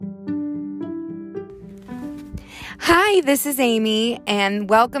Hi, this is Amy, and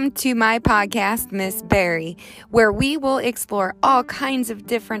welcome to my podcast, Miss Berry, where we will explore all kinds of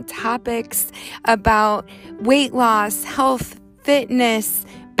different topics about weight loss, health, fitness,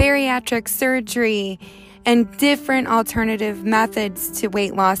 bariatric surgery, and different alternative methods to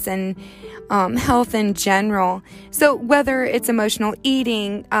weight loss and health in general. So whether it's emotional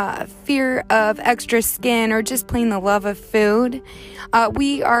eating, fear of extra skin, or just plain the love of food,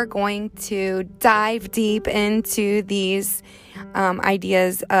 we are going to dive deep into these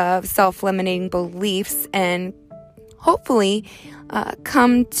ideas of self-limiting beliefs and hopefully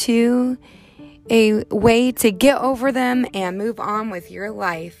come to a way to get over them and move on with your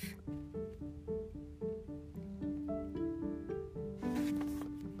life.